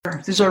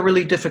these are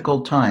really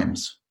difficult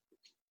times.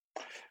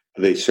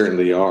 They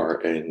certainly are,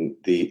 and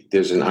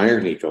there's an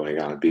irony going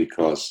on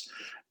because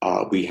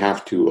we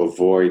have to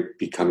avoid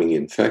becoming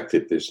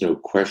infected. There's no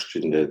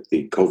question that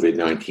the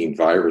COVID-19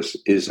 virus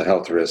is a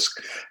health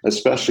risk,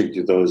 especially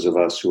to those of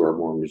us who are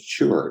more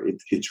mature.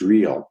 It's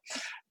real.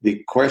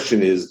 The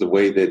question is the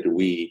way that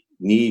we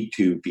need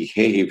to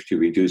behave to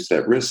reduce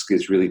that risk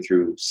is really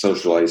through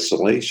social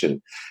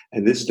isolation.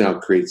 And this now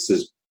creates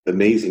this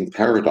amazing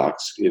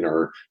paradox in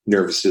our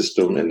nervous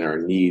system and our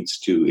needs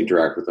to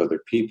interact with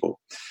other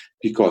people.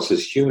 Because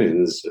as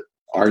humans,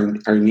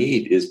 our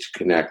need is to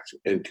connect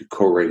and to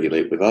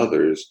co-regulate with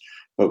others,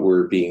 but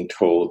we're being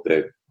told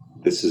that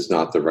this is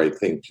not the right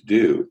thing to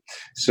do.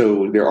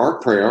 So there are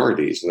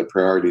priorities, and the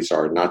priorities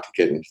are not to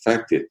get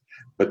infected,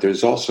 but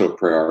there's also a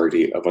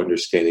priority of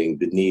understanding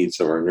the needs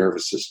of our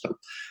nervous system.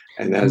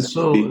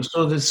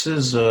 So this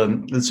is a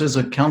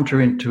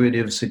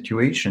counterintuitive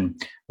situation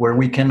where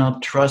we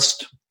cannot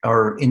trust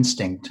our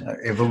instinct,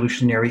 our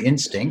evolutionary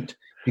instinct,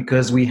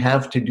 because we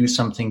have to do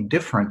something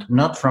different,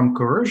 not from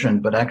coercion,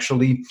 but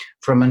actually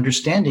from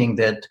understanding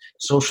that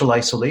social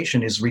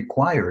isolation is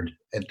required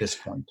at this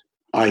point.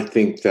 I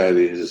think that's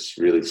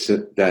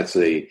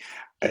a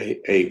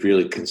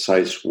really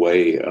concise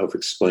way of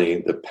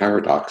explaining the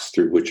paradox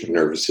through which a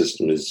nervous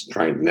system is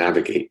trying to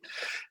navigate.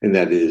 And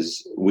that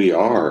is, we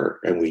are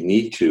and we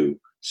need to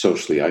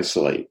socially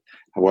isolate.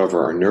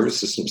 However, our nervous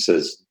system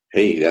says,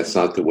 hey, that's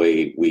not the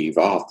way we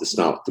evolved. That's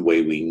not the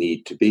way we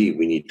need to be.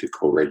 We need to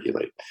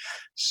co-regulate.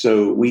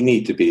 So we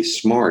need to be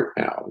smart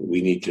now.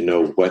 We need to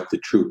know what the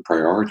true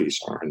priorities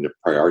are. And the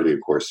priority,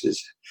 of course,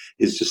 is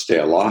to stay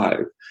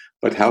alive.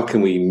 But how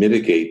can we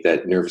mitigate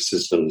that nervous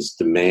system's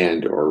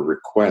demand or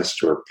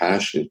request or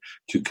passion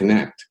to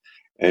connect?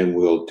 And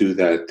we'll do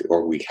that,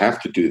 or we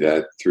have to do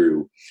that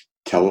through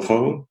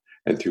telephone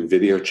and through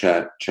video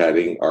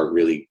chatting are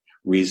really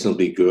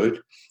reasonably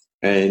good.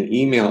 And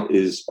email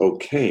is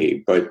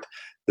okay, but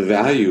the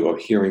value of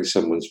hearing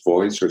someone's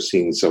voice or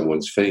seeing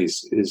someone's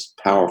face is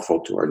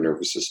powerful to our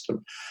nervous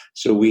system.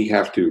 So we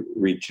have to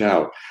reach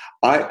out.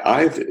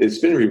 It's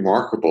been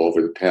remarkable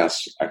over the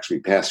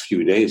past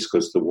few days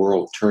because the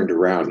world turned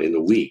around in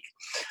a week.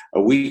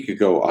 A week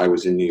ago, I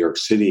was in New York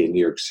City, and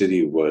New York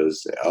City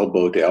was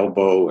elbow to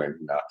elbow,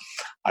 and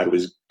I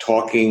was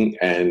talking,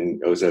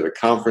 and I was at a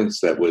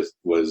conference that was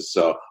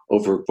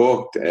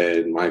overbooked,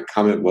 and my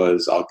comment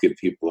was, I'll give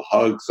people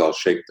hugs, I'll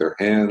shake their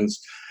hands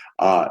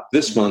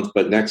this month,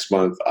 but next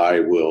month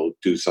I will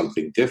do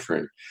something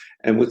different.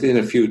 And within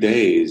a few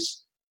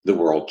days, the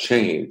world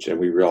changed, and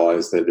we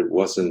realized that it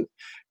wasn't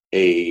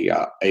a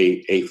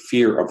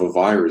fear of a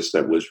virus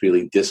that was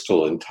really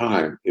distal in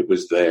time. It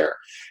was there.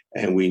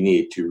 And we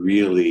need to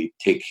really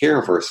take care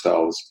of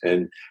ourselves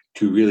and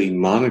to really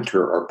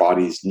monitor our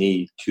body's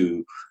need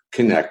to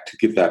connect, to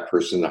give that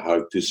person a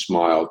hug, to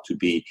smile, to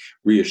be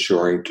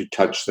reassuring, to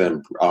touch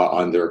them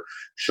on their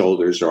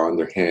shoulders or on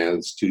their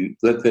hands, to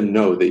let them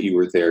know that you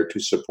were there to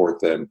support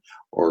them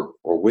or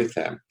with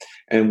them.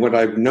 And what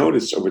I've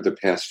noticed over the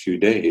past few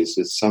days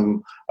is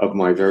some of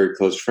my very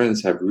close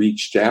friends have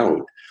reached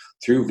out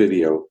through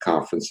video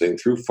conferencing,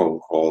 through phone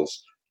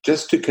calls,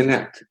 just to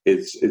connect.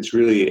 It's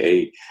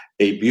really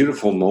a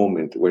beautiful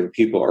moment when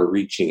people are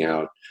reaching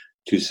out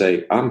to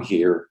say, I'm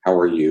here, how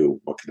are you,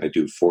 what can I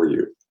do for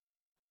you?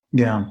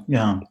 Yeah.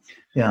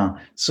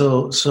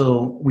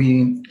 So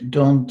we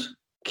don't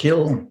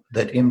kill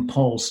that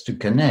impulse to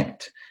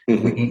connect.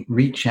 We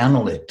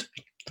rechannel it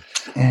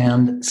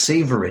and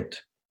savor it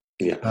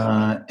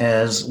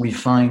as we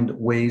find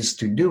ways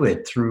to do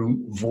it through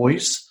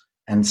voice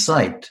and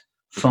sight,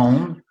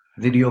 phone,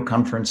 video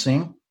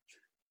conferencing.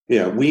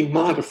 Yeah, we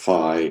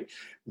modify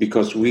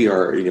because we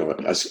are,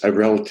 a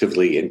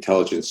relatively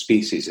intelligent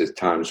species. At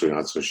times we're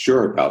not so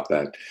sure about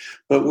that,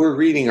 but we're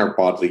reading our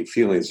bodily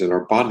feelings, and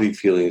our bodily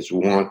feelings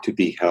want to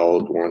be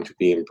held, want to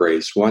be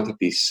embraced, want to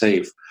be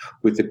safe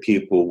with the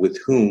people with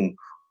whom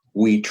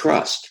we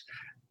trust.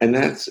 And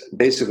that's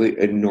basically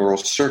a neural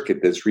circuit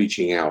that's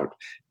reaching out.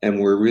 And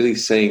we're really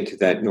saying to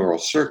that neural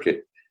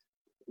circuit,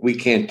 we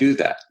can't do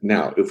that.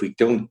 Now, if we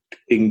don't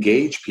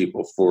engage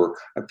people for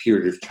a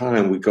period of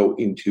time, we go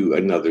into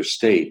another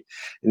state.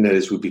 And that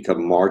is we become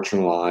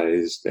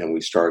marginalized and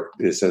we start,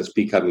 in a sense,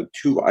 becoming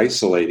too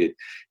isolated.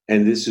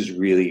 And this is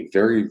really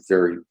very,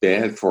 very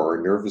bad for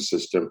our nervous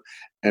system.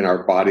 And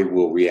our body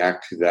will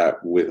react to that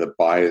with a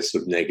bias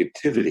of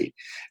negativity.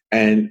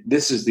 And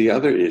this is the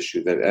other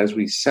issue, that as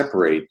we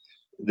separate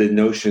the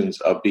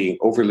notions of being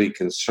overly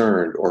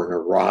concerned or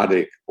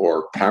neurotic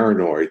or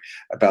paranoid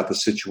about the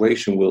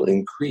situation will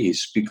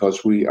increase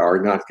because we are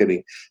not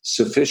getting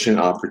sufficient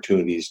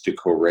opportunities to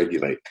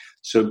co-regulate.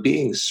 So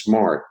being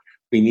smart,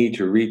 we need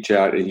to reach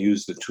out and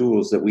use the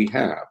tools that we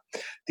have.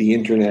 The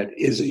internet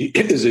is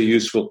a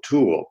useful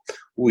tool.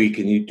 We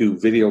can do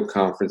video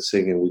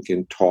conferencing, and we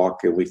can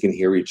talk, and we can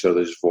hear each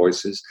other's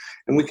voices,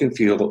 and we can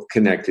feel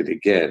connected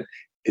again.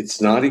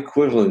 It's not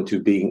equivalent to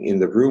being in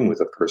the room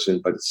with a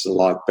person, but it's a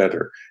lot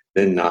better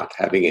than not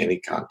having any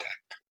contact.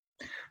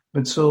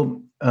 But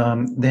so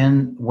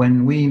then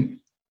when we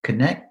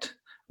connect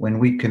when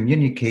we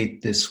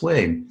communicate this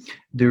way,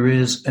 there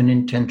is an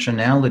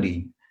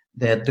intentionality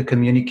that the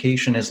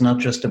communication is not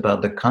just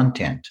about the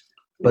content,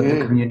 but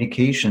the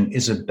communication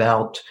is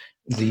about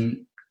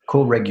the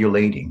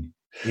co-regulating,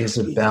 is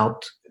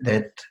about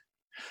that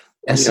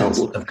essence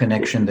of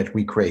connection that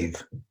we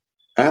crave.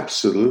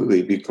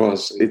 Absolutely,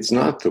 because it's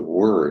not the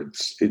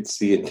words, it's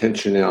the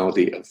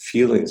intentionality of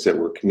feelings that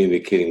we're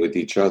communicating with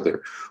each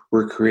other.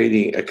 We're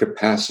creating a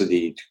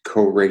capacity to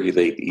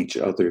co-regulate each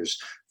other's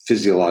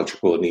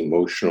physiological and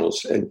emotional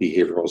and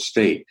behavioral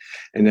state.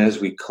 And as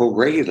we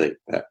co-regulate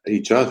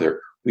each other,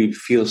 we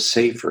feel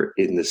safer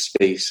in the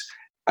space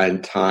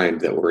and time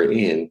that we're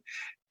in,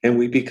 and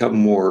we become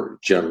more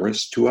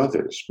generous to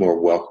others,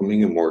 more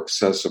welcoming and more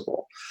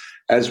accessible.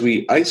 As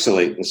we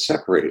isolate and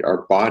separate,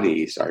 our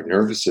bodies, our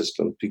nervous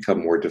system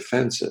become more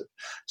defensive.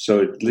 So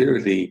it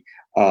literally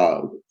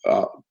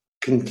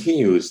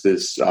continues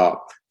this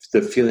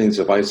the feelings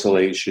of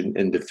isolation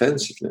and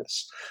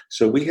defensiveness.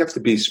 So we have to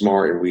be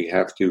smart, and we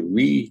have to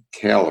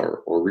retailor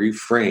or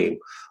reframe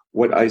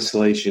what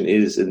isolation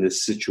is in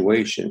this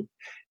situation.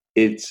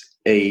 It's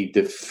a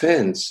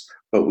defense,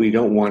 but we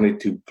don't want it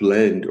to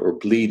blend or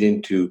bleed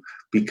into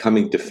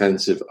becoming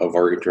defensive of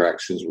our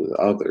interactions with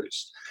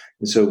others.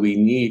 And so we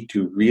need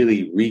to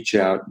really reach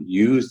out,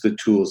 use the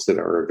tools that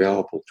are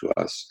available to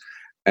us,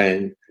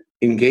 and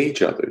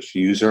engage others,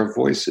 use our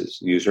voices,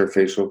 use our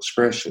facial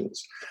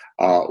expressions.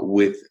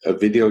 With a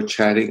video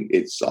chatting,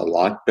 it's a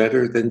lot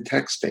better than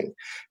texting.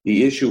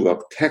 The issue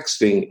of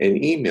texting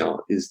and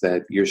email is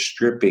that you're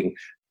stripping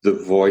the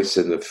voice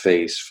and the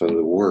face from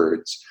the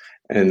words,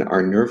 and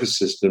our nervous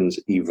systems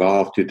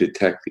evolved to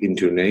detect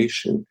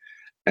intonation.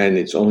 And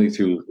it's only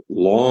through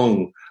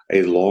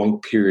a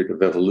long period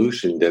of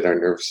evolution that our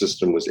nervous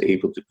system was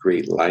able to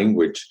create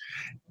language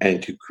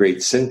and to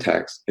create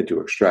syntax and to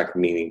extract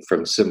meaning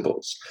from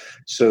symbols.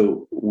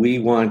 So we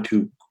want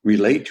to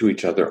relate to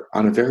each other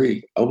on a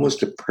very,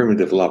 almost a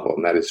primitive level,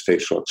 and that is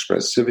facial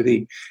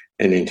expressivity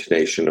and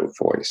intonation of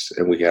voice.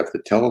 And we have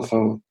the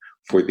telephone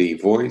for the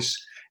voice,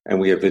 and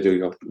we have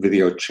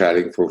video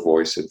chatting for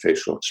voice and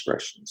facial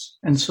expressions.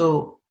 And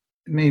so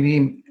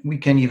maybe we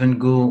can even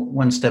go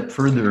one step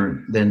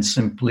further than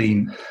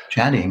simply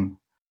chatting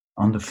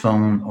on the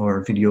phone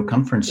or video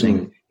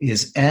conferencing,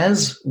 is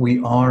as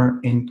we are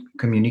in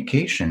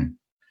communication,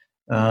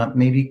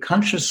 maybe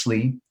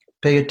consciously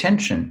pay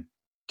attention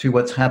to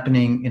what's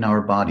happening in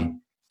our body,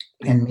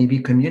 and maybe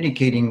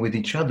communicating with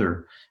each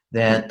other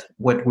that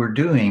what we're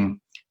doing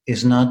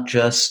is not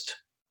just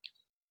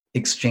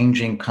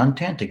exchanging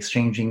content,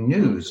 exchanging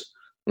news,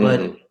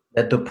 but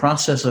that the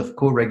process of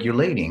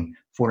co-regulating,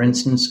 for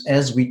instance,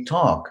 as we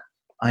talk,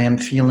 I am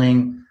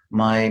feeling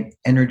my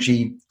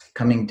energy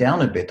coming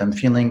down a bit. I'm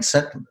feeling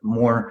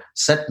more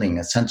settling,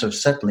 a sense of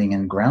settling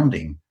and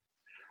grounding,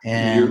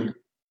 and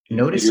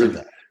noticing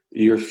that.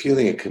 You're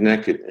feeling a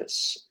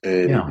connectedness.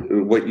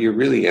 And what you're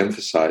really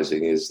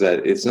emphasizing is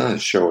that it's not a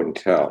show and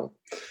tell.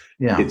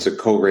 Yeah. It's a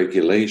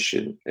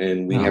co-regulation.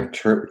 And we have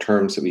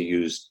terms that we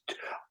use,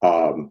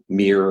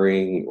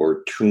 mirroring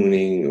or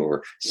tuning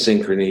or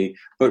synchrony,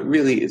 but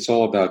really it's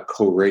all about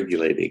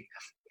co-regulating.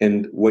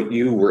 And what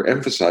you were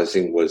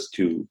emphasizing was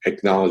to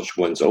acknowledge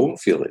one's own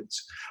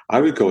feelings. I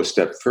would go a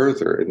step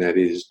further, and that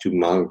is to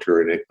monitor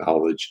and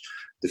acknowledge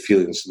the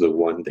feelings of the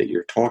one that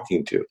you're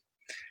talking to.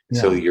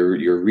 Yeah. So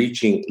you're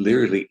reaching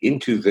literally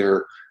into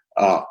their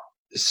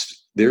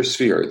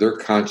sphere, their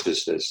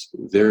consciousness,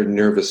 their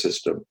nervous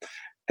system,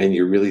 and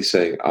you're really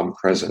saying, "I'm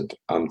present.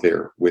 I'm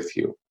there with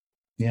you."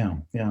 Yeah.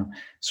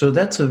 So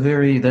it's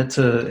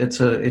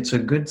a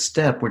good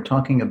step. We're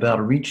talking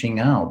about reaching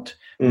out,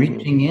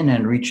 reaching in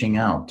and reaching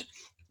out,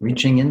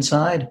 reaching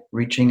inside,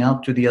 reaching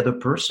out to the other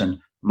person,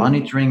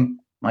 monitoring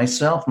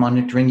myself,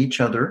 monitoring each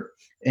other,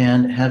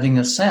 and having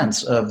a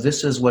sense of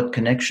this is what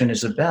connection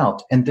is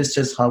about, and this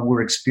is how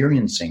we're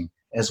experiencing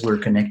as we're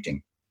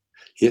connecting.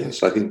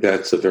 Yes, I think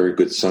that's a very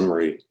good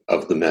summary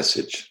of the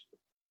message.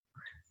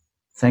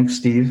 Thanks,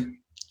 Steve.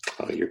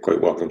 You're quite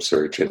welcome,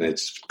 Serge, and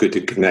it's good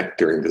to connect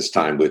during this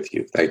time with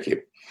you. Thank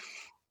you.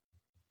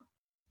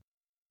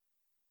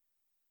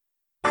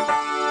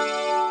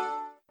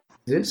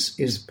 This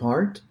is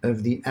part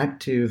of the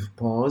Active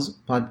Pause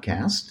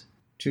podcast.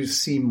 To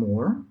see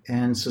more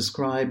and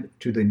subscribe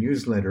to the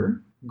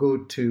newsletter, go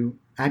to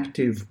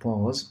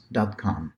activepause.com.